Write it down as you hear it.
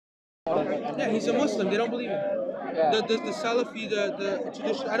Yeah, he's a Muslim. They don't believe it. The Salafi, the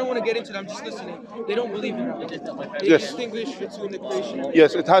tradition. I don't want to get into it. I'm just listening. They don't believe in it. They distinguish between the creation.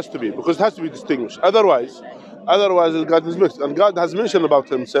 Yes, it has to be, because it has to be distinguished. Otherwise God is mixed. And God has mentioned about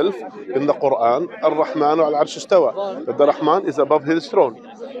himself in the Quran, Ar-Rahman al-Arsh istawa, that the Rahman is above his throne,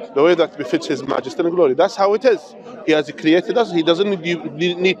 the way that befits his majesty and glory. That's how it is. He has created us. He doesn't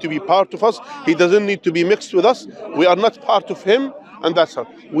need to be part of us. He doesn't need to be mixed with us. We are not part of him, and that's how.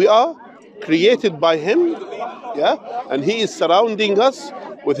 We are created by him, and he is surrounding us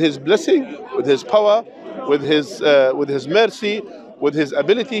with his blessing, with his power, with his mercy, with his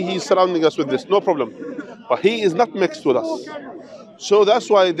ability. He's surrounding us with this, no problem. But he is not mixed with us. So that's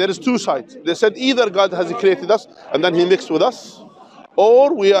why there is two sides. They said either God has created us and then he mixed with us,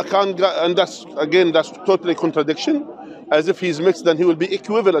 or we can't, and that's totally contradiction. As if he's mixed, then he will be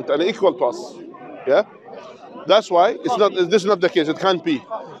equivalent and equal to us. That's why this is not the case. It can't be.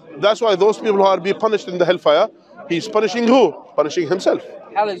 That's why those people who are being punished in the hellfire, he's punishing who? Punishing himself.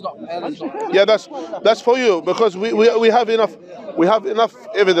 Hell is not. Yeah, that's for you, because we have enough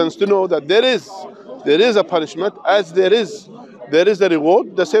evidence to know that there is a punishment, as there is a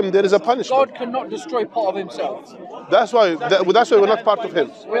reward. The same, there is a punishment. God cannot destroy part of himself. That's why we're not part of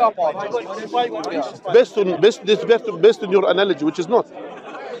him. We are part of him. Based on your analogy, which is not.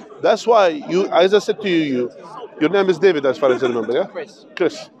 That's why you, as I said to you, your name is David, as far as I remember, yeah?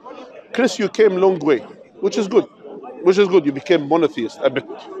 Chris, you came long way, which is good. You became monotheist a bit,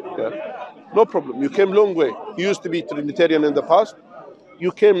 no problem. You came long way. You used to be Trinitarian in the past.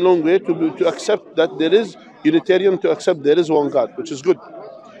 You came long way to accept that there is Unitarian, to accept there is one God, which is good.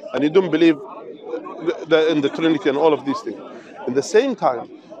 And you don't believe in the Trinity and all of these things. In the same time,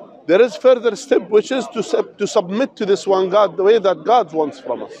 there is further step, which is to submit to this one God the way that God wants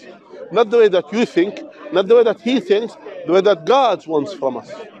from us. Not the way that you think, not the way that he thinks, the way that God wants from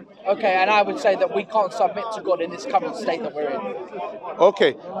us. Okay, and I would say that we can't submit to God in this current state that we're in.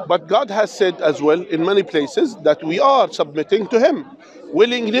 Okay, but God has said as well in many places that we are submitting to him,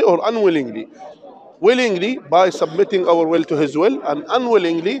 willingly or unwillingly. Willingly by submitting our will to his will, and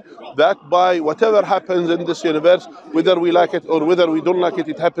unwillingly that by whatever happens in this universe, whether we like it or whether we don't like it,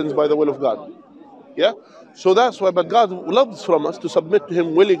 it happens by the will of God. So that's why, but God loves from us to submit to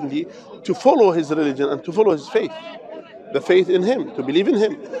him willingly, to follow his religion and to follow his faith. The faith in him, to believe in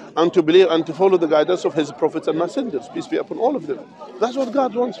him, and to believe and to follow the guidance of his prophets and messengers, peace be upon all of them. That's what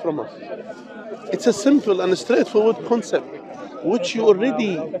God wants from us. It's a simple and straightforward concept, which you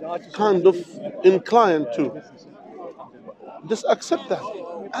already kind of inclined to. Just accept that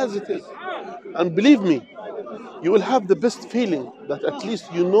as it is. And believe me, you will have the best feeling that at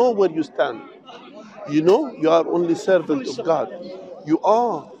least you know where you stand. You know you are only servant of God. You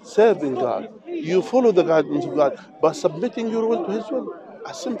are serving God. You follow the guidance of God by submitting your will to his will.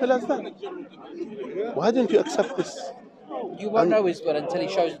 As simple as that. Why don't you accept this? You won't know his will until he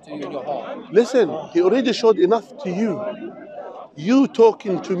shows it to you in your heart. Listen, he already showed enough to you. You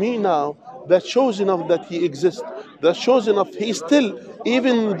talking to me now, that shows enough that he exists. That shows enough he still,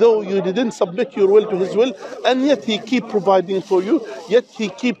 even though you didn't submit your will to his will, and yet he keep providing for you, yet he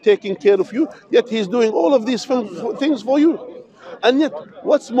keep taking care of you, yet he's doing all of these things for you. And yet,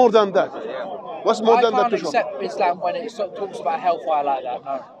 what's more than that? What's more than that to show? I can't accept Islam when it talks about hellfire like that,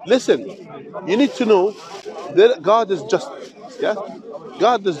 no. Listen, you need to know that God is just.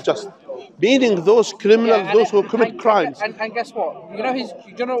 God is just. Meaning those criminals, those who commit crimes. And guess what?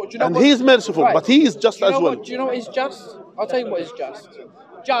 You know and he's merciful, right. But he is just as well. Do you know what is just? I'll tell you what is just.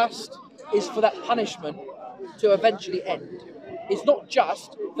 Just is for that punishment to eventually end. It's not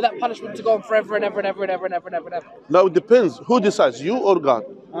just for that punishment to go on forever and ever and ever and ever and ever and ever and ever. Now it depends. Who decides, you or God?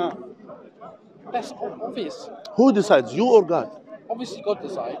 That's obvious. Who decides, you or God? Obviously God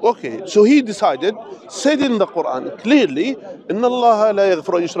decides. Okay, so he decided, said in the Quran clearly, Inna Allah la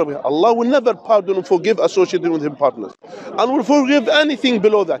yaghfiru an yushraka bihi. Allah will never pardon and forgive associating with him partners. And will forgive anything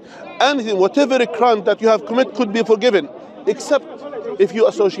below that. Anything, whatever crime that you have committed could be forgiven, except if you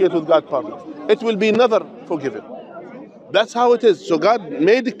associate with God partners. It will be never forgiven. That's how it is. So God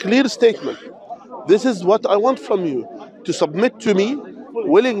made a clear statement. This is what I want from you. To submit to me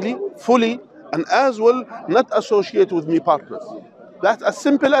willingly, fully, and as well not associate with me partners. That's as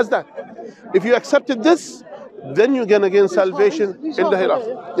simple as that. If you accepted this, then you're gonna gain salvation in the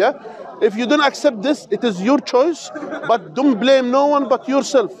hereafter. If you don't accept this, it is your choice, but don't blame no one but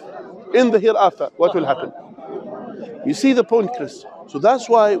yourself in the hereafter. What will happen? You see the point, Chris? So that's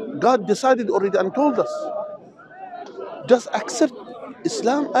why God decided already and told us. Just accept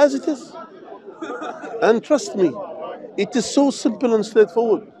Islam as it is. And trust me, it is so simple and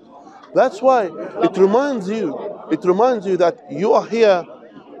straightforward. That's why it reminds you that you are here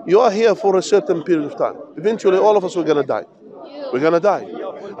You are here for a certain period of time. Eventually, all of us are going to die. We're going to die.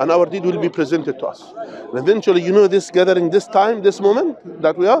 And our deed will be presented to us. And eventually, you know, this gathering, this time, this moment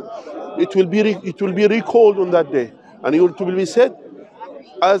that we are, it will be recalled on that day. And it will be said,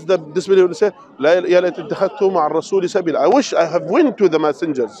 as this video will say, I wish I have went to the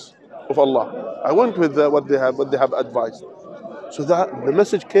messengers of Allah. I went with what they have advised. So that the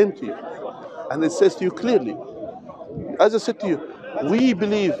message came to you. And it says to you clearly, as I said to you, we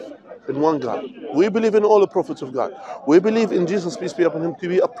believe in one God. We believe in all the prophets of God. We believe in Jesus, peace be upon him, to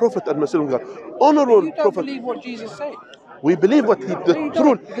be a prophet and messenger of God. Honorable You don't prophet. believe what Jesus said. We believe what he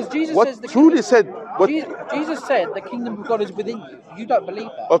Because Jesus what says the truly kingdom, said. Jesus said the kingdom of God is within you. You don't believe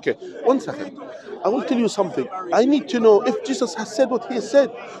that. Okay, 1 second. I will tell you something. I need to know if Jesus has said what he has said.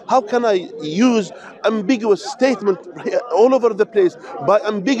 How can I use ambiguous statement all over the place by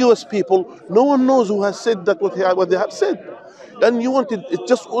ambiguous people? No one knows who has said that what they have said. And you want it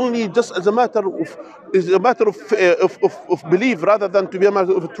just as a matter of belief rather than to be a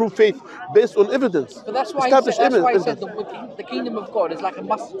matter of a true faith based on evidence. But that's why he said the kingdom of God is like a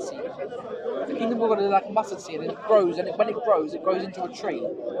mustard seed. The kingdom of God is like a mustard seed, and it grows, and when it grows into a tree.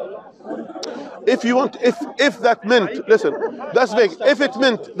 If you want, if that meant, listen, that's vague. If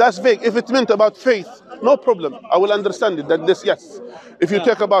it meant about faith, no problem. I will understand it. That this, yes. If you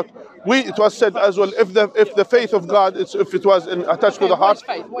talk about, it was said as well. If the faith of God, if it was attached to the heart.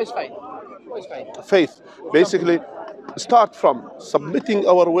 What is faith? Faith, basically, start from submitting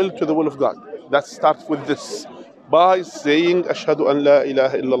our will to the will of God. That starts with this. By saying Ashhadu an la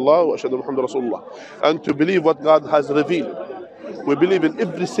ilaha illallah wa ashhadu Muhammad Rasulullah, and to believe what God has revealed. We believe in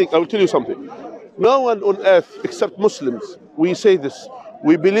everything. I will tell you something. No one on earth except Muslims, we say this.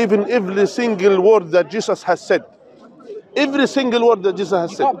 We believe in every single word that Jesus has said. Every single word that Jesus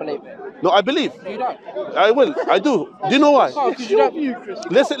has said. You can't believe it. No, I believe. You don't. I will. I do. Do you know why? Because you don't.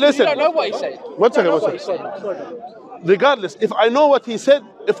 Listen. You don't know what he said. One second. Regardless, if I know what he said,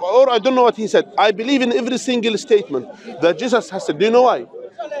 or I don't know what he said, I believe in every single statement that Jesus has said. Do you know why?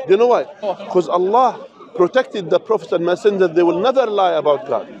 Because Allah protected the prophets and messengers. They will never lie about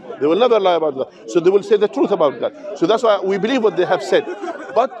God. They will never lie about God. So they will say the truth about God. So that's why we believe what they have said.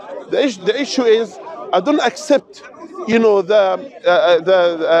 But the issue is, I don't accept, you know,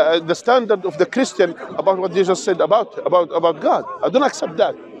 the standard of the Christian about what Jesus said about God. I don't accept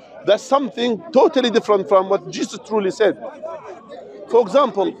that. That's something totally different from what Jesus truly said. For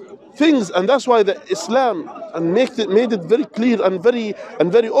example, things, and that's why the Islam made it very clear and very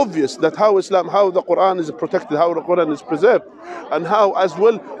obvious that how the Quran is protected, how the Quran is preserved, and how as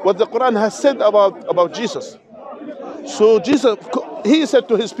well what the Quran has said about Jesus. So Jesus, he said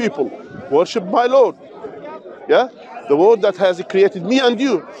to his people, worship my Lord. Yeah, the Lord that has created me and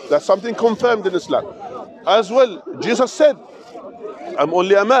you. That's something confirmed in Islam. As well, Jesus said, I'm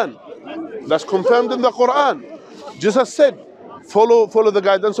only a man. That's confirmed in the Quran. Jesus said, follow the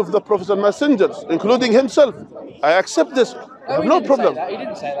guidance of the prophets and messengers, including himself. I accept this. I have no problem. He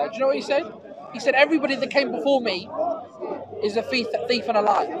didn't say that. Do you know what he said? He said, everybody that came before me is a thief and a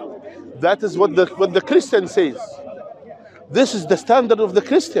liar. That is what the Christian says. This is the standard of the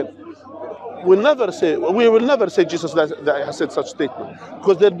Christian. We will never say Jesus that has said such statement.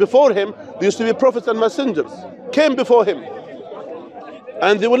 Because before him, there used to be prophets and messengers. Came before him.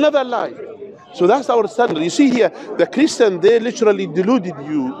 And they will never lie. So that's our standard. You see here, the Christian, they literally deluded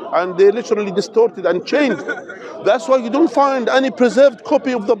you, and they literally distorted and changed. That's why you don't find any preserved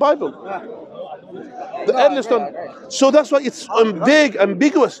copy of the Bible. The earliest one. So that's why it's vague,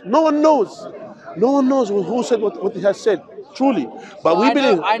 ambiguous. No one knows. No one knows who said what he has said. Truly, but we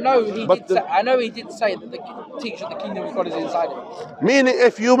believe. I know he did say that the teaching of the kingdom of God is inside him. Meaning,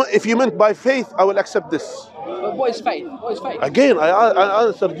 if you meant by faith, I will accept this. But what is faith? What is faith? Again, I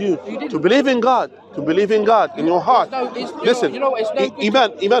answered you. To believe in God, in your heart. Listen,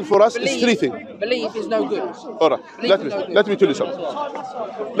 Iman for us is three things. Belief is no good. All right, let me tell you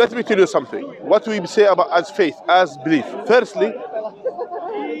something. Let me tell you something. What we say about as faith, as belief. Firstly,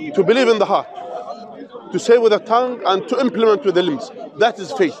 to believe in the heart. To say with the tongue and to implement with the limbs. That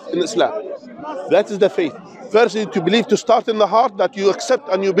is faith in Islam. That is the faith. Firstly, to believe, to start in the heart that you accept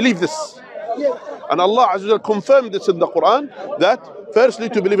and you believe this. And Allah Azza wa Jalla confirmed this in the Quran, that firstly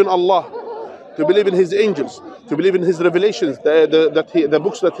to believe in Allah. to believe in his angels, to believe in his revelations, the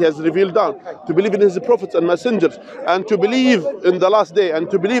books that he has revealed down, to believe in his prophets and messengers, and to believe in the last day, and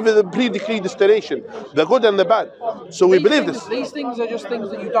to believe in the pre-decreed destination, the good and the bad. So we believe this. These things are just things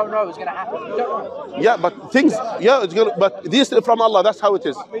that you don't know is going to happen. You don't know. Yeah, but things, yeah, it's gonna, but this from Allah, that's how it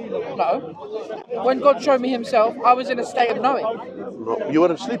is. No. When God showed me himself, I was in a state of knowing. No, you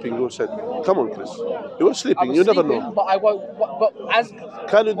were sleeping, you said. Come on, Chris. You were sleeping, you never know. But I woke, but as...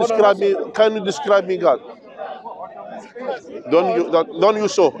 Can you describe me God? Don't you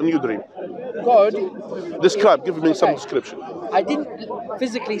saw in your dream? God... Describe, give me some description. I didn't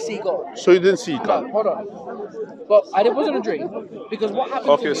physically see God. So you didn't see God? No, hold on. But it wasn't a dream, because what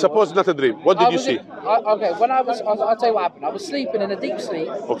happened to me suppose was, not a dream. What did you see? When I'll tell you what happened. I was sleeping in a deep sleep.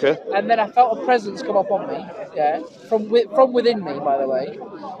 Okay. And then I felt a presence come up on me, yeah, from within me, by the way,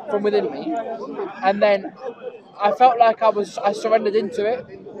 from within me. And then I felt like I surrendered into it.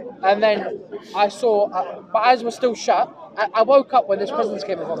 And then I saw, my eyes were still shut. I woke up when this presence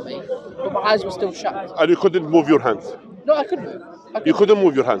came upon me, but my eyes were still shut. And you couldn't move your hands? No, I couldn't move. You couldn't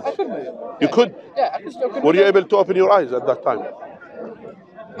move your hands? I couldn't move. You could? Yeah, I could still. Were you able to open your eyes at that time?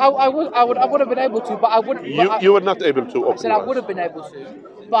 I would have been able to, but I wouldn't. You were not able to open. I said I would have been able to,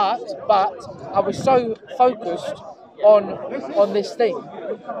 but I was so focused on this thing.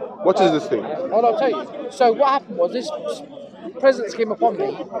 What is this thing? Well, I'll tell you. So what happened was this presence came upon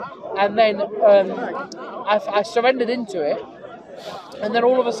me, and then I surrendered into it, and then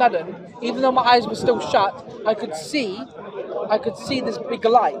all of a sudden, even though my eyes were still shut, I could see this big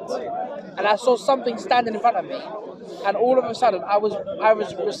light, and I saw something standing in front of me, and all of a sudden I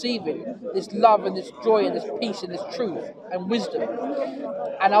was receiving this love and this joy and this peace and this truth and wisdom,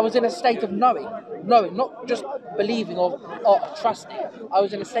 and I was in a state of knowing, not just believing or trusting. I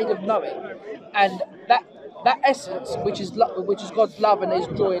was in a state of knowing, and that essence, which is God's love and His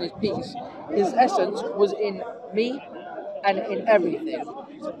joy and His peace, His essence was in me and in everything,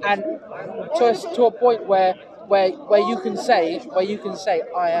 and to a point where you can say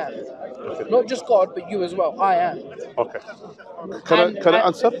I am, okay. Not just God but you as well. I am. Okay. Can I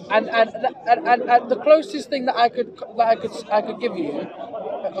answer? And the closest thing that I could give you,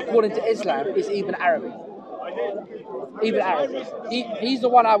 according to Islam, is even Arabic. Even Arabic. He's the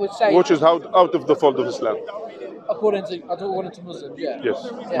one I would say. Which is out of the fold of Islam. According to Muslims, yeah. Yes.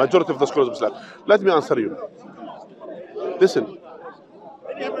 Yeah. Majority of the scholars of Islam. Let me answer you. Listen,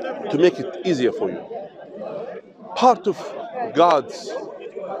 to make it easier for you, part of God's,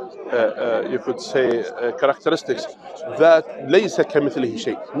 you could say, characteristics, that ليس كمثله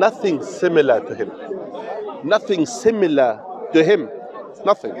شيء, nothing similar to Him, nothing similar to Him,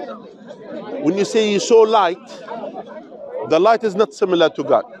 nothing. When you say you saw light, the light is not similar to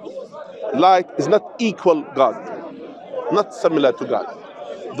God. Light is not equal God, not similar to God.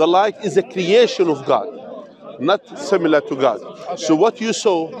 The light is a creation of God, not similar to God. Okay. So what you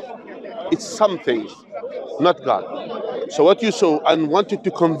saw, it's something, not God. So what you saw and wanted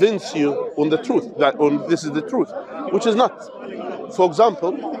to convince you on the truth, that this is the truth, which is not. For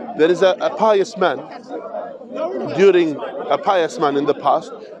example, there is a pious man, in the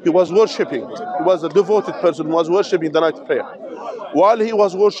past, he was worshipping. He was a devoted person who was worshipping the night prayer. While he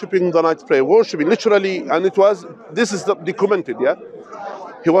was worshipping the night prayer, worshipping literally, and this is documented, yeah?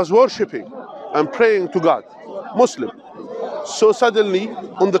 He was worshipping and praying to God, Muslim. So suddenly,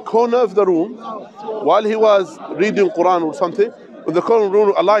 on the corner of the room, while he was reading Quran or something, in the corner of the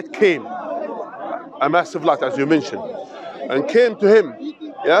room, a light came, a massive light, as you mentioned, and came to him,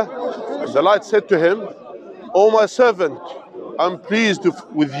 yeah? And the light said to him, "Oh my servant, I'm pleased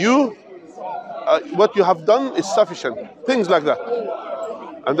with you. What you have done is sufficient." Things like that.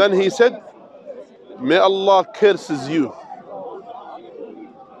 And then he said, "May Allah curses you."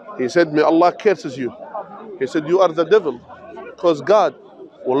 He said, "May Allah curses you." He said, "You are the devil, because God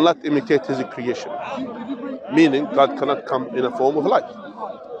will not imitate His creation." Meaning, God cannot come in a form of light.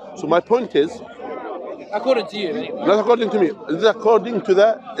 So my point is, according to you, not according to me, it's according to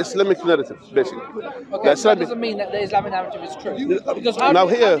the Islamic narrative, basically. Okay, that doesn't mean that the Islamic narrative is true. Because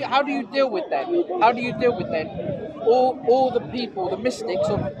how do you deal with them? How do you deal with them? All the people, the mystics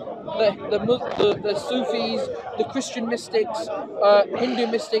of the Sufis, the Christian mystics, Hindu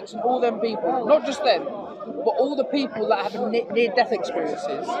mystics, and all them people, not just them, but all the people that have near-death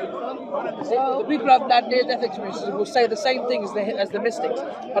experiences. The people that have near-death experiences will say the same thing as the mystics,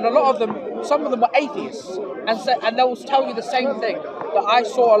 and a lot of them, some of them were atheists, and they will tell you the same thing. that I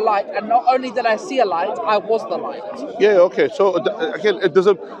saw a light, and not only did I see a light, I was the light. Yeah, okay. So again, it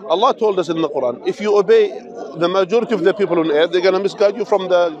doesn't. Allah told us in the Quran, if you obey the majority of the people on earth, they're gonna misguide you from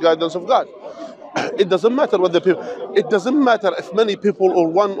the guidance of God. It doesn't matter what the people. It doesn't matter if many people, or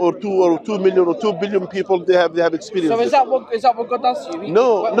 1 or 2 or 2 million or 2 billion people, they have experience. So is that what God does to you?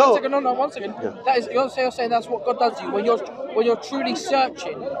 No, no. One second. Yeah. That is, you're saying that's what God does to you when you're truly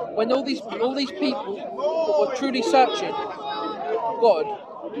searching. When all these people were truly searching God,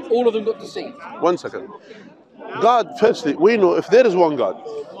 all of them got deceived. 1 second. God, firstly, we know if there is one God,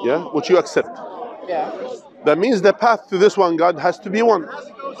 yeah, which you accept. Yeah. That means the path to this one God has to be one.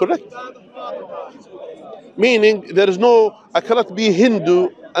 Correct? Meaning there is no, I cannot be Hindu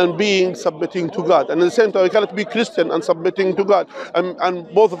and being submitting to God, and at the same time I cannot be Christian and submitting to God, and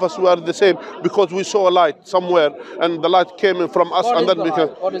both of us were the same because we saw a light somewhere and the light came in from us. What and is then the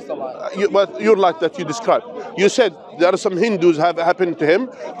light? What is the light? But your light that you described, you said there are some Hindus have happened to him,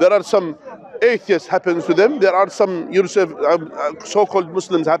 there are some atheists happens to them, there are some so-called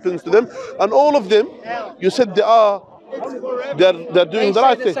Muslims happens to them, and all of them, you said they're doing the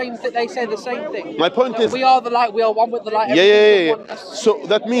right thing. They say the same thing. My point is, we are the light. We are one with the light. Yeah. So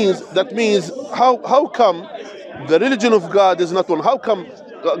that means how come the religion of God is not one? How come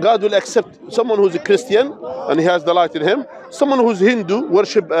God will accept someone who's a Christian and he has the light in him, someone who's Hindu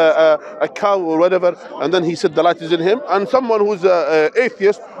worship a cow or whatever, and then he said the light is in him, and someone who's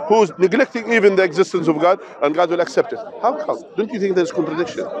atheist who's neglecting even the existence of God, and God will accept it? How come? Don't you think there's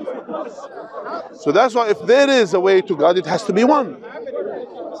contradiction? So that's why if there is a way to God, it has to be one.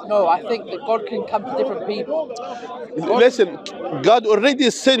 No, I think that God can come to different people. Listen, God already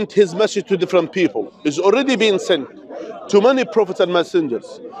sent his message to different people. It's already been sent to many prophets and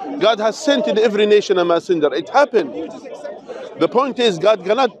messengers. God has sent in every nation a messenger. It happened. The point is, God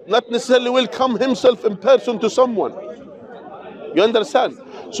cannot not necessarily will come himself in person to someone. You understand?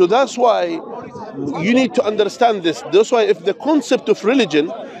 So that's why you need to understand this. That's why if the concept of religion,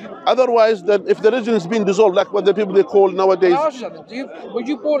 otherwise, that if the religion is being dissolved, like what the people they call nowadays. Were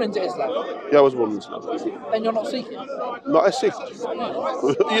you born into Islam? Yeah, I was born in Islam. Then you're not Sikh? No, I Sikh.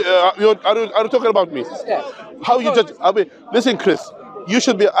 Are you talking about me? Yeah. How you judge? I mean, listen, Chris. You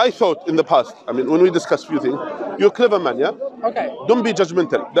should be. I thought in the past. I mean, when we discuss few things, you're a clever man, yeah. Okay. Don't be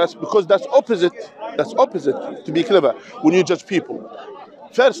judgmental. That's because that's opposite. That's opposite to be clever when you judge people.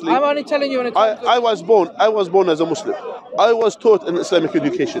 Firstly, I'm only telling you. I was born as a Muslim. I was taught in Islamic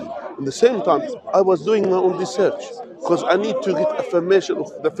education. At the same time, I was doing my own research because I need to get affirmation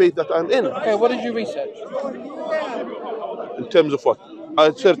of the faith that I'm in. Okay, what did you research? In terms of what?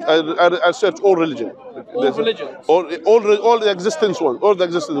 I searched all religion. All religions. All the existence one. All the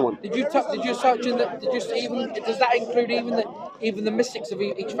existence one. Did you search in the? Does that include even the mystics of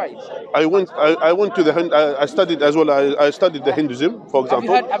each faith? I went to the. I studied as well. I studied the Hinduism, for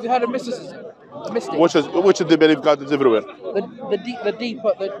example. Have you heard of mysticism? Mystic. Which is they believe God is everywhere. The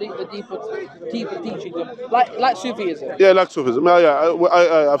deeper teachings of like Sufism. Yeah, like Sufism.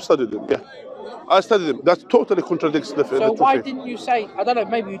 I've studied them. Yeah. I studied them. That totally contradicts the faith. So why didn't you say? I don't know.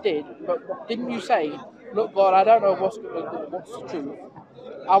 Maybe you did, but didn't you say, "Look, God, I don't know what's the truth.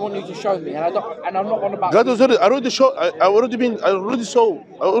 I want you to show me, and I'm not on about." God was already. I already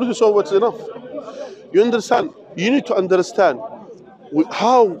saw what's enough. You understand? You need to understand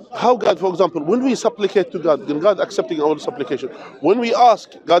how God, for example, when we supplicate to God, then God accepting our supplication. When we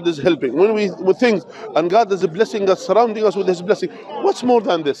ask, God is helping. When we things, and God is blessing us, surrounding us with His blessing. What's more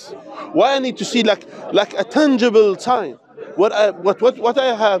than this? Why I need to see like a tangible sign? What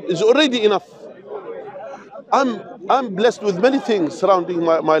I have is already enough. I'm blessed with many things surrounding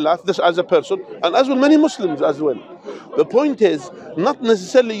my life, this as a person, and as well many Muslims as well. The point is, not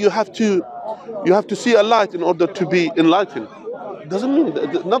necessarily you have to see a light in order to be enlightened. Doesn't mean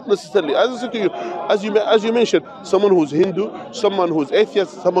that, not necessarily. As I said to you, as you mentioned, someone who's Hindu, someone who's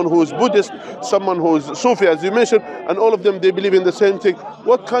atheist, someone who's Buddhist, someone who's Sufi, as you mentioned, and all of them they believe in the same thing.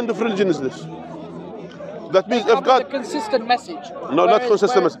 What kind of religion is this? That means if God, a consistent message. No, not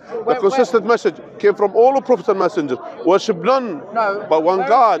consistent message. The consistent message came from all the prophets and messengers. Worship none but one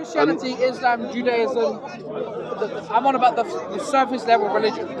God. Christianity, Islam, Judaism. I'm on about the surface level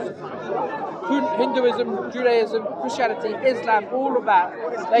religions. Hinduism, Judaism, Christianity, Islam, all of that,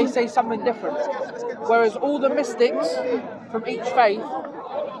 they say something different. Whereas all the mystics from each faith,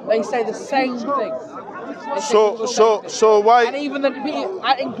 they say the same thing. So why? And even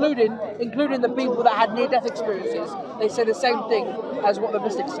including the people that had near-death experiences, they say the same thing as what the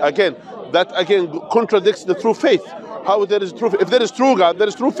mystics say. That contradicts the true faith. How there is true? If there is true God, there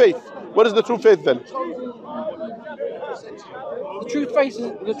is true faith. What is the true faith then?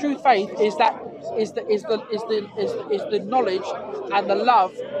 The true faith is that is the knowledge and the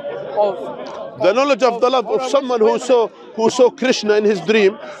love of the knowledge of the love of someone who saw Krishna in his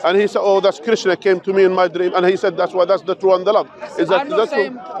dream, and he said, "Oh, that's Krishna came to me in my dream," and he said, "That's the true and the love." Is that I'm not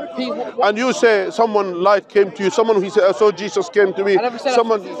saying true? people, And you say someone light came to you, someone who said, "I saw Jesus came to me." I never said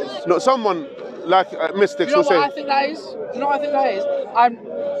Someone, that to Jesus. no, someone like mystics you know who what say, I think that is? You know what I think that is?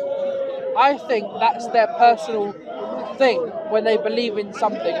 I think that's their personal thing when they believe in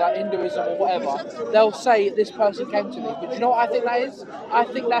something like Hinduism or whatever. They'll say this person came to me. But you know what I think that is? I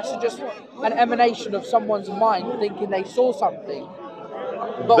think that's just an emanation of someone's mind thinking they saw something.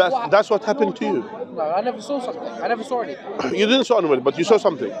 But that's what happened to you. No, I never saw something. I never saw anything. You didn't saw anyone, but you saw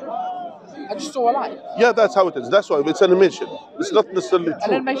something. I just saw a light. Yeah, that's how it is. That's why it's animation. It's not necessarily true.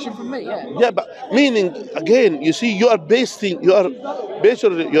 An animation from me, yeah. Yeah, but meaning again, you see, you are basing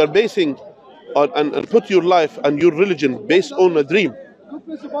on and put your life and your religion based on a dream.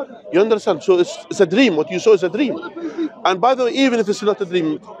 You understand? So it's a dream. What you saw is a dream. And by the way, even if it's not a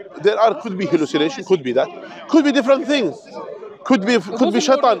dream, could be hallucination, could be that, could be different things. Could be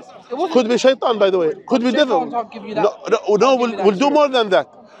shaitan. Could be shaitan, by the way. Could be devil. No, we'll do more than that.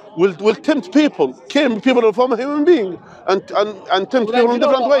 We'll tempt people, people from a human being, and tempt people in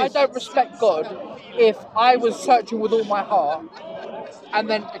different ways. I don't respect God if I was searching with all my heart, and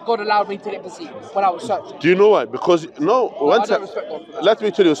then God allowed me to get deceived when I was searching. Do you know why? Because I don't respect God for that. Let me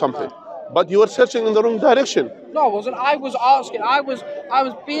tell you something. But you were searching in the wrong direction. No, I wasn't. I was asking. I was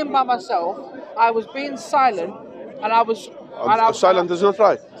being by myself. I was being silent, and I was. Silent is not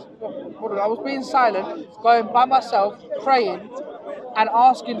right. I was being silent, going by myself, praying, and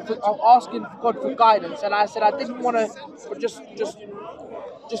asking for God for guidance. And I said I didn't want to just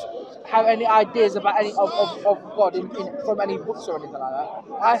have any ideas about any of God from any books or anything like that.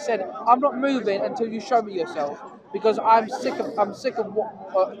 I said I'm not moving until you show me yourself, because I'm sick of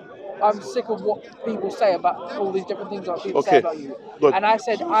what people say about all these different things that people say about you. Good. And I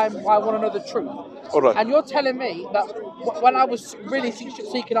said I want to know the truth. All right. And you're telling me that when I was really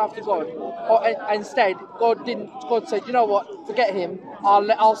seeking after God, instead God said, you know what, forget him.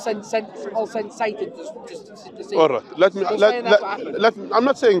 I'll send Satan to see. All right. I'm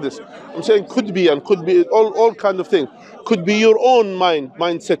not saying this. I'm saying could be all kind of things. Could be your own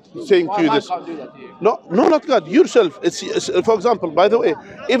mindset saying to you this. Can't do that to you. No, not God. Yourself. It's for example. By the way,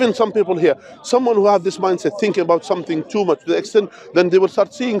 even some people here, someone who have this mindset, thinking about something too much to the extent, then they will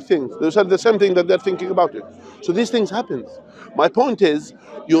start seeing things. They will say the same thing that they're thinking about it. So these things happen. My point is,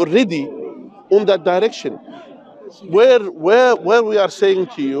 you're already on that direction. Where we are saying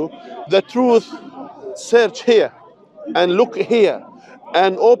to you, the truth, search here, and look here,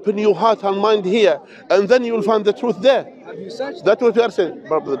 and open your heart and mind here, and then you will find the truth there. Have you searched? That's what we are saying.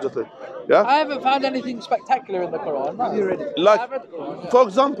 Yeah? I haven't found anything spectacular in the Quran. Have you read it? Like, I've read the Quran, yeah. for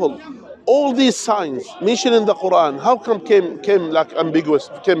example, all these signs mentioned in the Quran, how come came like ambiguous,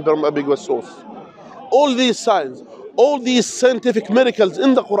 came from ambiguous source? All these signs, all these scientific miracles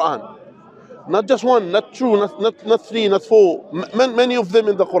in the Quran, not just one, not two, not three, not four, many of them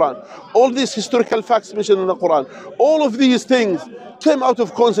in the Quran. All these historical facts mentioned in the Quran, all of these things came out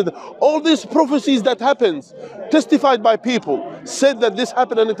of coincidence. All these prophecies that happens, testified by people, said that this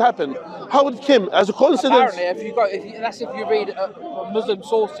happened and it happened. How it came as a coincidence? Apparently, if you read Muslim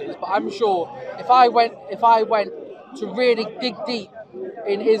sources, but I'm sure if I went to really dig deep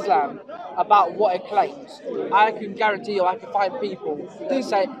in Islam about what it claims, I can guarantee you I can find people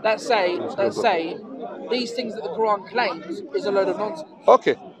that say these things that the Quran claims is a load of nonsense.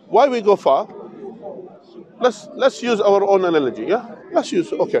 Okay, why we go far? Let's use our own analogy, yeah?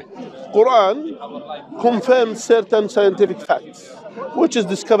 Quran confirms certain scientific facts, which is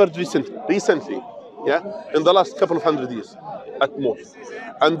discovered recently, yeah? In the last couple of 100 years, at most.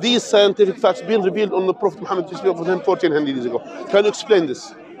 And these scientific facts being revealed on the Prophet Muhammad 1400 years ago. Can you explain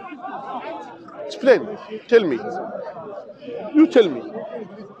this? Explain. Tell me. You tell me.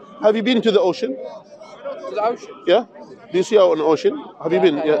 Have you been to the ocean? To the ocean? Yeah? Do you see an ocean? Have you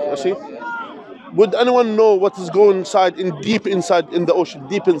been? Yeah. See? Would anyone know what is going deep inside in the ocean,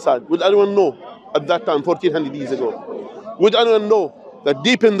 deep inside? Would anyone know at that time, 1400 years ago? Would anyone know that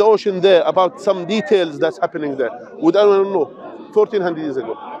deep in the ocean there about some details that's happening there? Would anyone know 1400 years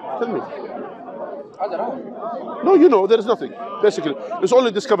ago? Tell me. I don't know. No, you know, there is nothing. Basically, it's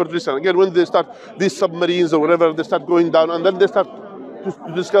only discovered recently. Again, when they start these submarines or whatever, they start going down, and then they start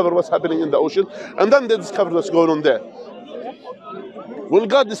to discover what's happening in the ocean, and then they discover what's going on there. Well,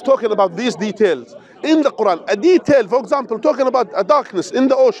 God is talking about these details in the Quran. A detail, for example, talking about a darkness in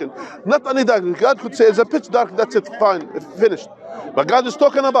the ocean. Not any darkness. God could say it's a pitch dark, that's it, fine, it's finished. But God is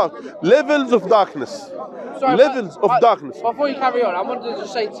talking about levels of darkness. Sorry, levels of darkness. Before you carry on, I wanted to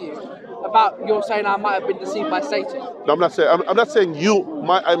say to you, about you're saying I might have been deceived by Satan. No, I'm not saying. I'm not saying you.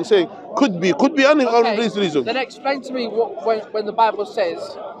 I'm saying could be any of these reasons. Then explain to me when the Bible says,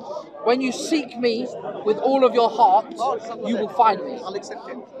 when you seek me with all of your heart, you will find me. I'll accept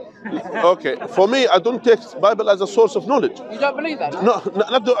it. Okay, for me, I don't take Bible as a source of knowledge. You don't believe that? No,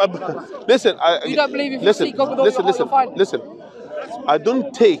 not the, listen. You don't believe if you seek God with all your heart, you'll find me? Listen. I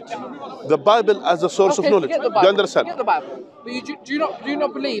don't take the Bible as a source of knowledge. Forget the Bible. Do you understand? Forget the Bible. But do you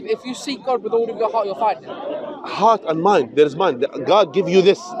not believe if you seek God with all of your heart, you'll find Him? Heart and mind. There is mind. God give you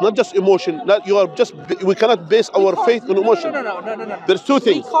this, not just emotion. Not you are just. We cannot base our faith on emotion. No. There's two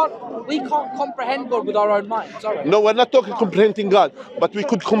things. We can't comprehend God with our own mind. Sorry. No, we're not talking comprehending God, but we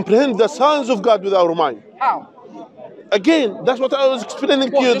could comprehend the signs of God with our mind. How? Again, that's what I was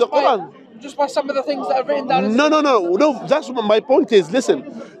explaining to you. The Quran. Just by some of the things that are written down. No. That's what my point is. Listen,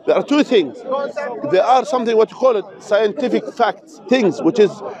 there are two things. There are something what you call it scientific facts, things which is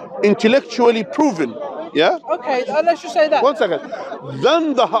intellectually proven. Yeah. Okay, let's just say that. 1 second.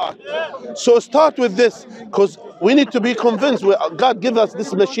 Then the heart. So start with this, because we need to be convinced. God gives us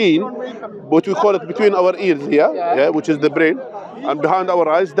this machine, what we call it between our ears here, yeah, which is the brain, and behind our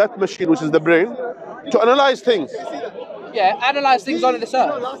eyes, that machine, which is the brain, to analyze things. Yeah, analyze things on this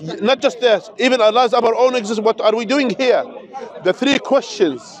earth. Not just this, even analyze our own existence. What are we doing here? The three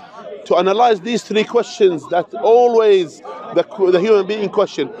questions. To analyze these three questions that always the human being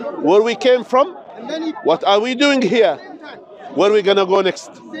question. Where we came from? What are we doing here? Where are we going to go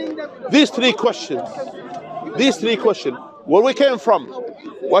next? These three questions. Where we came from?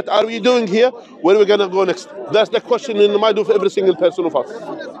 What are we doing here? Where are we going to go next? That's the question in the mind of every single person of us.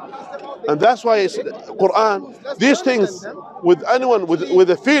 And that's why it's Quran, these things with anyone with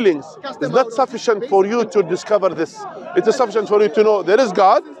the feelings is not sufficient for you to discover this. It is sufficient for you to know there is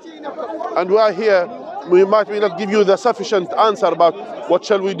God, and we are here. We might not give you the sufficient answer about what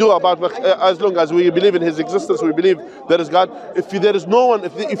shall we do about as long as we believe in His existence, we believe there is God. If there is no one,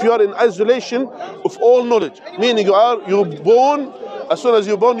 if you are in isolation of all knowledge, meaning you're born, as soon as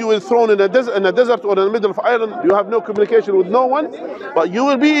you're born, you will be thrown in a desert or in the middle of island. You have no communication with no one, but you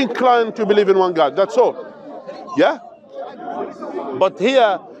will be inclined to believe in one God. That's all. Yeah. But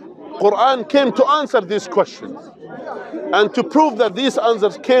here, Quran came to answer these questions, and to prove that these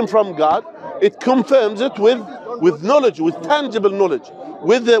answers came from God. It confirms it with knowledge, with tangible knowledge,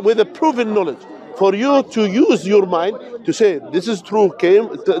 with a proven knowledge. For you to use your mind to say this is true,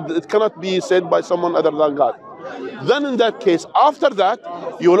 it cannot be said by someone other than God. Then in that case, after that,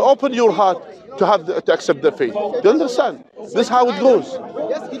 you will open your heart to accept the faith. Do you understand? This is how it goes.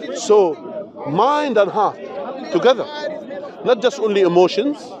 So, mind and heart together, not just only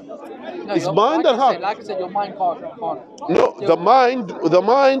emotions. No, it's mind and heart. Like I said, your mind can't. No, the mind.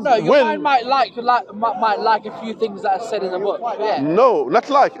 No, your mind might like a few things that are said in the book. Yeah. No, not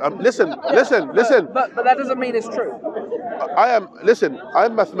like. Listen. But that doesn't mean it's true.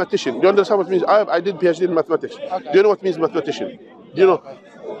 I'm mathematician. Do you understand what it means? I did PhD in mathematics. Okay. Do you know what means mathematician? Do you know?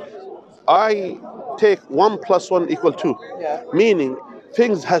 I take 1 + 1 = 2. Yeah. Meaning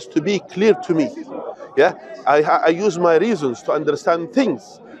things has to be clear to me. Yeah. I use my reasons to understand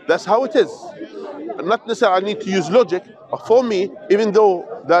things. That's how it is. Not necessarily I need to use logic. For me, even though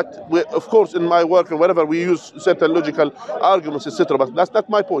that, of course, in my work and whatever, we use certain logical arguments, etc. But that's not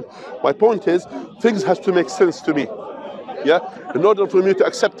my point. My point is, things has to make sense to me. Yeah, in order for me to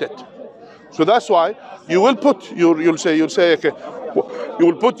accept it. So that's why you will put you'll say okay, you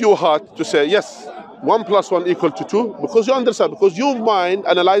will put your heart to say yes. 1 + 1 = 2 because you understand, because your mind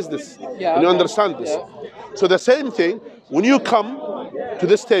analyze this and you understand this. Yeah. So the same thing when you come to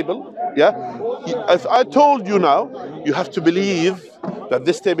this table, yeah. If I told you now, you have to believe that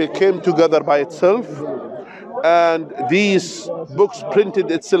this table came together by itself, and these books printed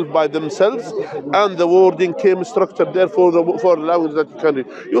itself by themselves, and the wording came structured there for the language that you can read.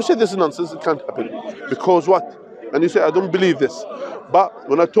 You say this is nonsense. It can't happen because what? And you say I don't believe this. But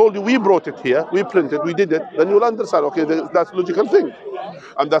when I told you we brought it here, we printed, we did it, then you'll understand. Okay, that's a logical thing,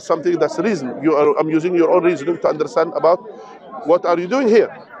 and that's something that's the reason. I'm using your own reasoning to understand about what are you doing here.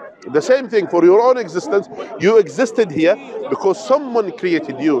 The same thing for your own existence. You existed here because someone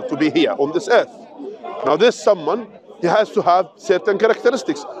created you to be here on this earth. Now this someone, he has to have certain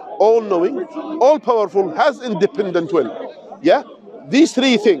characteristics. All-knowing, all-powerful, has independent will. Yeah? These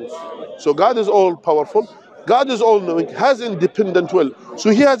three things. So God is all-powerful, God is all-knowing, has independent will.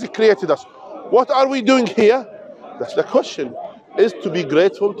 So He has created us. What are we doing here? That's the question. Is to be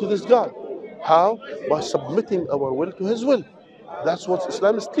grateful to this God. How? By submitting our will to His will. That's what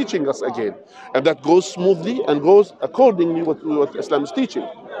Islam is teaching us again. And that goes smoothly and goes accordingly what Islam is teaching.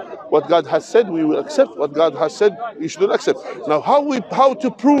 What God has said, we will accept. What God has said, we shouldn't accept. Now, how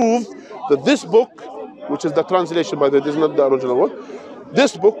to prove that this book, which is the translation by the way, this is not the original one,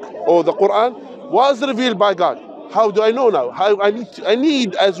 this book or the Quran was revealed by God? How do I know now? I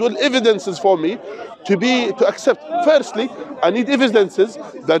need as well evidences for me to accept. Firstly, I need evidences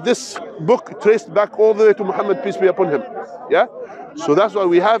that this book traced back all the way to Muhammad, peace be upon him. Yeah. So that's why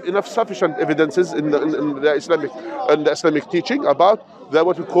we have enough sufficient evidences in the Islamic teaching about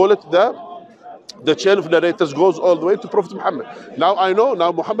what we call it the chain of narrators goes all the way to Prophet Muhammad. Now I know,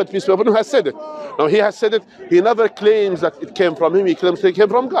 now Muhammad, peace be upon him, has said it. Now he has said it, he never claims that it came from him, he claims it came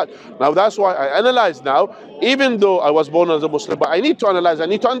from God. Now that's why I analyze now, even though I was born as a Muslim, but I need to analyze, I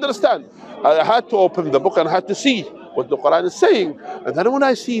need to understand. I had to open the book and I had to see what the Quran is saying. And then when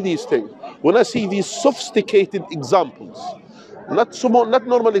I see these things, when I see these sophisticated examples, not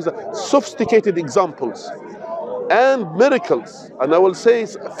normal examples, sophisticated examples, and miracles, and I will say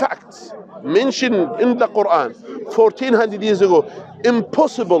facts mentioned in the Quran 1400 years ago,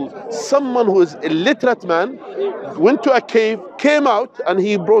 impossible. Someone who is a literate man went to a cave, came out, and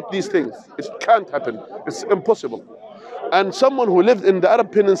he brought these things. It can't happen. It's impossible. And someone who lived in the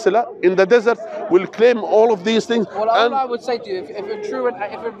Arab Peninsula, in the desert, will claim all of these things. Well, all I would say to you,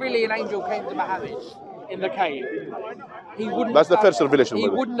 if really an angel came to Muhammad in the cave, he wouldn't. That's the first revelation. He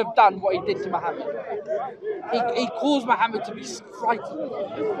wouldn't have done what he did to Muhammad. He caused Muhammad to be frightened.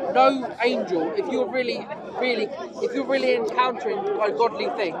 No angel, if you're really encountering a godly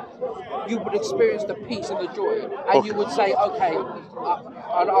thing, you would experience the peace and the joy, and you would say, okay,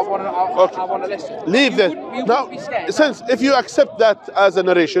 I want to listen. Leave that. Now, since if you accept that as a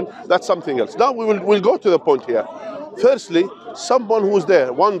narration, that's something else. Now we'll go to the point here. Firstly, someone who's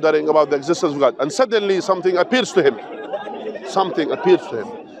there wondering about the existence of God, and suddenly something appears to him. Something appears to him.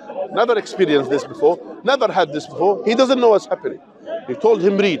 Never experienced this before, never had this before. He doesn't know what's happening. He told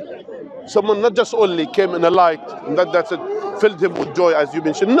him, read. Someone not just only came in a light and that's it, filled him with joy, as you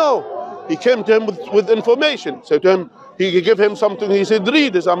mentioned. No, he came to him with information. So to him, he gave him something. He said,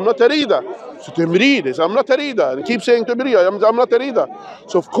 read. He said, I'm not a reader. So to him, read. He said, I'm not a reader. And he keeps saying to me, I'm not a reader.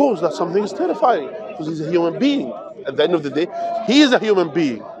 So of course, that something is terrifying because he's a human being. At the end of the day, he is a human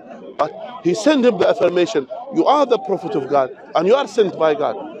being. But he sent him the affirmation, you are the prophet of God and you are sent by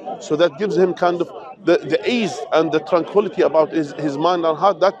God. So that gives him kind of the ease and the tranquility about his mind and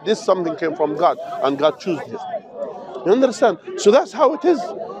heart that this something came from God and God chose him. You understand? So that's how it is.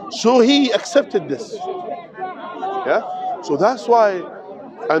 So he accepted this. Yeah? So that's why,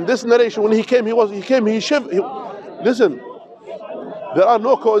 and this narration, when he came, he shivered. Listen, there are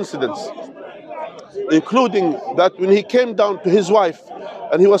no coincidences, including that when he came down to his wife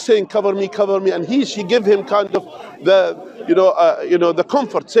and he was saying, cover me, and she gave him kind of the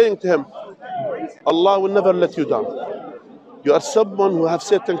comfort, saying to him, Allah will never let you down. You are someone who have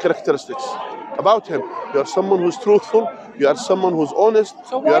certain characteristics about him. You are someone who's truthful. You are someone who's honest.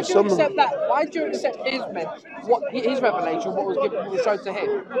 So why do you accept that? Why do you accept his revelation, what was shown to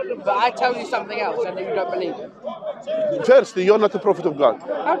him? But I tell you something else and you don't believe it. Firstly, you're not a prophet of God.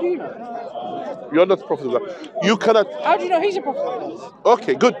 How do you know? You're not a prophet of God. You cannot. How do you know he's a prophet of God?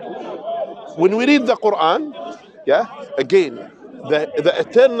 Okay, good. When we read the Quran, again, the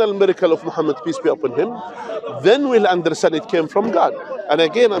eternal miracle of Muhammad, peace be upon him, then we'll understand it came from God. And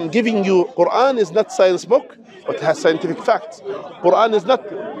again, I'm giving you, Quran is not science book, but it has scientific facts. Quran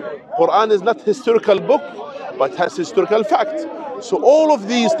is not historical book, but has historical facts. So all of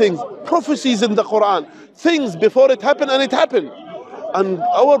these things, prophecies in the Quran, things before it happened and it happened. And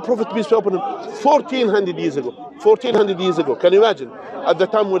our Prophet, peace be upon him, 1400 years ago, can you imagine? At the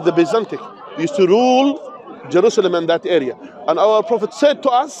time where the Byzantic used to rule Jerusalem and that area. And our Prophet said to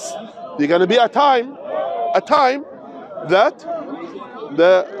us, there's going to be a time that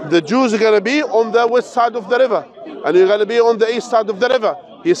the Jews are going to be on the west side of the river and you're going to be on the east side of the river.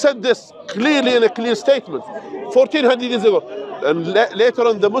 He said this clearly in a clear statement 1400 years ago. And later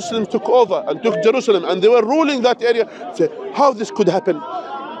on the Muslims took over and took Jerusalem and they were ruling that area. Say, how this could happen?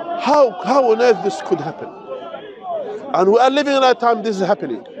 How on earth this could happen? And we are living in a time this is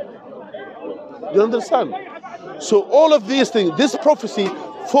happening. Do you understand? So all of these things, this prophecy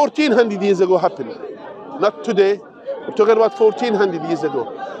 1400 years ago happened. Not today. We're talking about 1400 years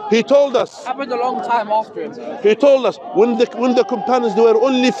ago. He told us. Happened a long time after him. He told us when the companions, there were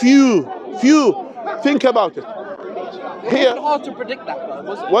only few. Think about it. It wasn't hard to predict that,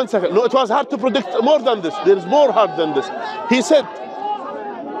 was it? One second. No, it was hard to predict more than this. There is more hard than this. He said,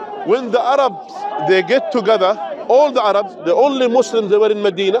 when the Arabs, they get together, all the Arabs, the only Muslims they were in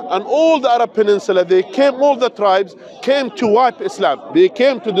Medina, and all the Arab Peninsula, all the tribes came to wipe Islam. They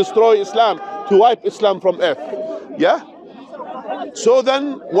came to destroy Islam, to wipe Islam from earth. Yeah? So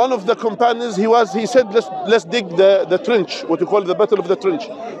then one of the companions, he said, let's dig the trench, what you call the battle of the trench.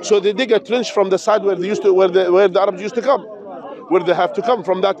 So they dig a trench from the side where the Arabs used to come, where they have to come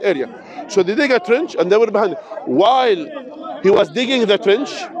from that area. So they dig a trench and they were behind it. While he was digging the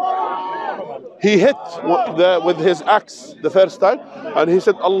trench, he hit with his axe the first time, and he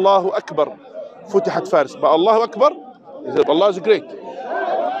said, Allahu Akbar, Futihat Faris. But Allahu Akbar, he said, Allah is great.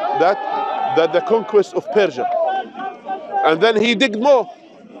 That the conquest of Persia. And then he digged more.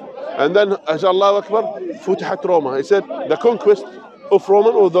 And then, as Allahu Akbar, Futihat Roma. He said, the conquest of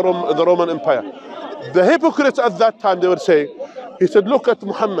Roman or the Roman Empire. The hypocrites at that time, they were saying, he said, look at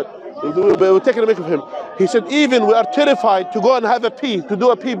Muhammad. They were taking a make of him. He said, even we are terrified to go and have a pee, to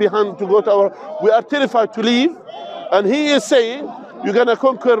do a pee behind, to go to we are terrified to leave. And he is saying, you're going to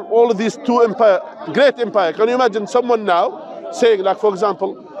conquer all of these two great empire. Can you imagine someone now saying, like, for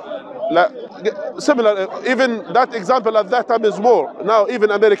example, like, similar, even that example at that time is more. Now even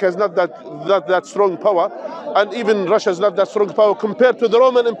America is not that strong power, and even Russia is not that strong power compared to the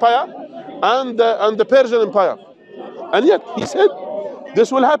Roman Empire and the Persian Empire. And yet he said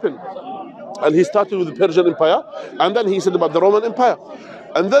this will happen. And he started with the Persian Empire, and then he said about the Roman Empire.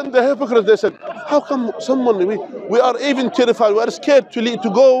 And then the hypocrites, they said, how come we are even terrified, we are scared to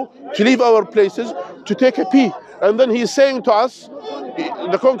leave our places to take a pee. And then he's saying to us,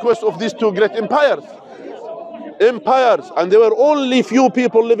 the conquest of these two great empires. And there were only few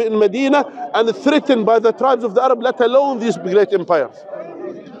people living in Medina and threatened by the tribes of the Arab, let alone these great empires.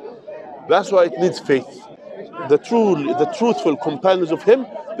 That's why it needs faith. The truthful companions of him,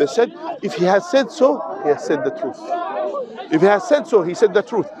 they said, if he has said so, he has said the truth. If he has said so, he said the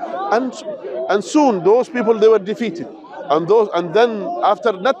truth. And soon those people, they were defeated. And then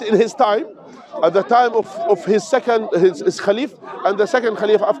after, not in his time, at the time of his Khalif and the second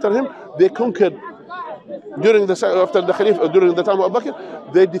Khalif after him, they conquered during the time of Abu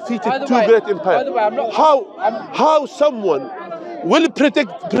Bakr, they defeated two great empires. How someone will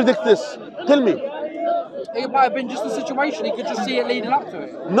predict this? Tell me. It might have been just a situation. He could just see it leading up to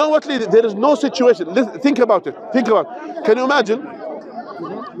it. No, what leading? There is no situation. Think about it. Can you imagine?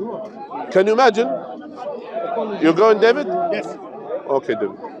 You're going, David? Yes. Okay,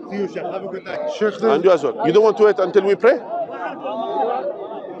 David. See you, Sheikh. Have a good night. Sheikh, and you as well. You don't want to wait until we pray?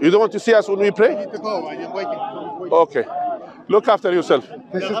 You don't want to see us when we pray? I need to go. I am waiting. Okay. Look after yourself. Have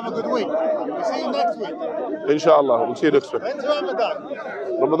a good week. We'll see you next week. Inshallah. We'll see you next week. When's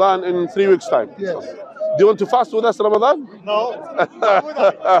Ramadan? Ramadan in 3 weeks' time. Yes. Do you want to fast with us, Ramadan? No.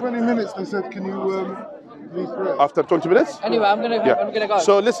 20 minutes, they said, can you leave prayer? After 20 minutes? Anyway, I'm gonna go.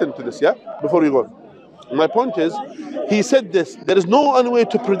 So listen to this, yeah? Before you go. My point is, he said this, there is no one way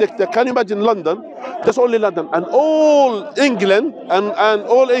to predict that. Can you imagine London? Just only London. And all England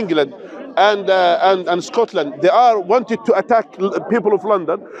and Scotland, they are wanted to attack people of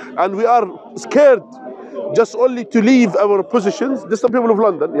London, and we are scared just only to leave our positions. This is the people of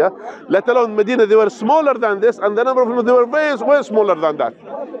London, yeah? Let alone Medina, they were smaller than this, and the number of them, they were way smaller than that,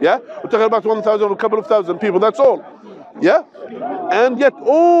 yeah? We're talking about 1,000 or a couple of thousand people, that's all, yeah? And yet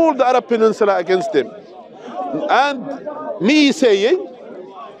all the Arab Peninsula against them. And me saying,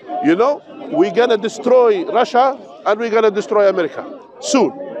 you know, we're gonna destroy Russia and we're gonna destroy America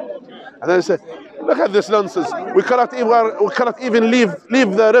soon. And then I said, look at this nonsense. We cannot even leave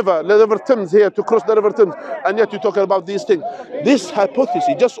the river Thames here to cross the river Thames, and yet you're talking about these things. This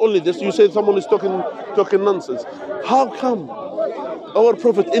hypothesis, just only this, you say someone is talking nonsense. How come our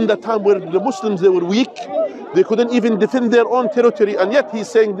Prophet, in the time where the Muslims, they were weak, they couldn't even defend their own territory, and yet he's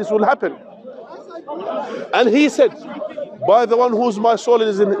saying this will happen? And he said, by the one whose my soul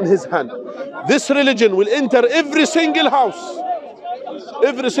is in his hand, this religion will enter every single house.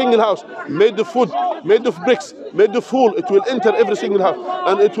 Every single house, made of wood, made of bricks, made of wool, it will enter every single house,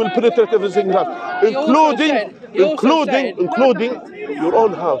 and it will penetrate every single house, including your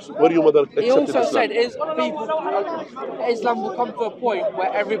own house, where your mother accepted Islam. He also said, Islam will come to a point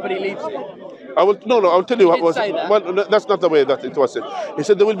where everybody leaves it. I'll tell you what was it. Well, that's not the way that it was said. He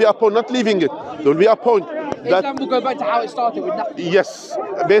said there will be a point, not leaving it. There will be a point that Islam will go back to how it started with nothing. Yes,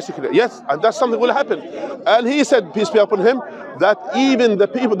 basically, yes, and that's something will happen. And he said, peace be upon him, that even the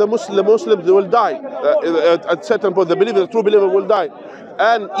people, the Muslims, they will die at certain point. The believer, the true believer, will die,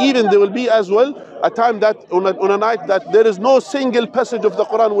 and even there will be as well a time that on a night that there is no single passage of the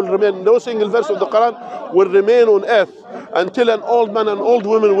Quran will remain, no single verse of the Quran will remain on earth until an old man and old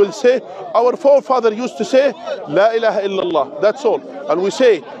woman will say, our forefather used to say, La ilaha illallah. That's all, and we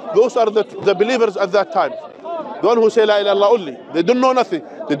say those are the believers at that time. The one who say La ilaha illallah only. They don't know nothing.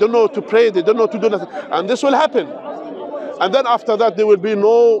 They don't know to pray. They don't know to do nothing. And this will happen. And then after that, there will be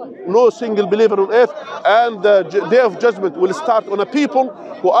no single believer on earth, and the day of judgment will start on a people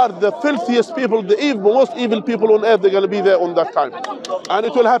who are the filthiest people, the most evil people on earth. They're going to be there on that time, and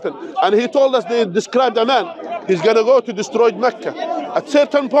it will happen. And he told us, they described a man. He's going to go to destroy Mecca at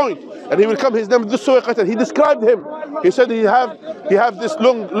certain point, and he will come. His name is Suwaiqatan. He described him. He said he have this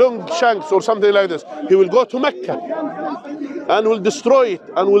long shanks or something like this. He will go to Mecca and will destroy it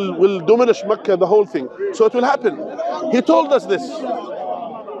and will diminish Mecca, the whole thing. So it will happen. He told us this.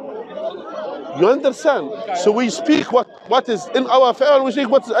 You understand? So we speak what is in our favor, and we speak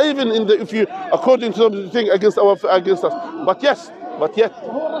what's even in the, if you, according to the thing against us. But yet,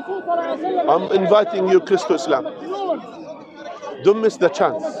 I'm inviting you, Chris, to Islam. Don't miss the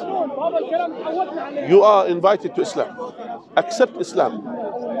chance. You are invited to Islam. Accept Islam,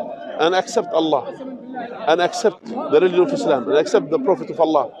 and accept Allah, and accept the religion of Islam, and accept the Prophet of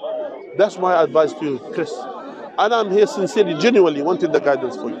Allah. That's my advice to you, Chris. And I'm here sincerely, genuinely wanting the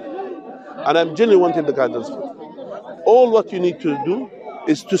guidance for you. And I'm genuinely wanting the guidance for you. All what you need to do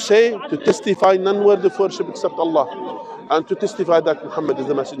is to testify none worthy of worship except Allah, and to testify that Muhammad is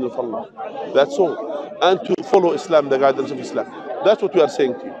the messenger of Allah. That's all. And to follow Islam, the guidance of Islam. That's what we are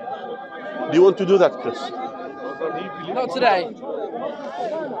saying to you. Do you want to do that, Chris? Not today.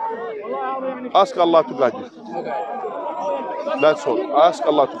 Ask Allah to guide you. Okay. That's all. Ask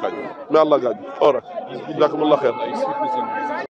Allah to guide you. May Allah guide you. All right. Jazakumullah khair.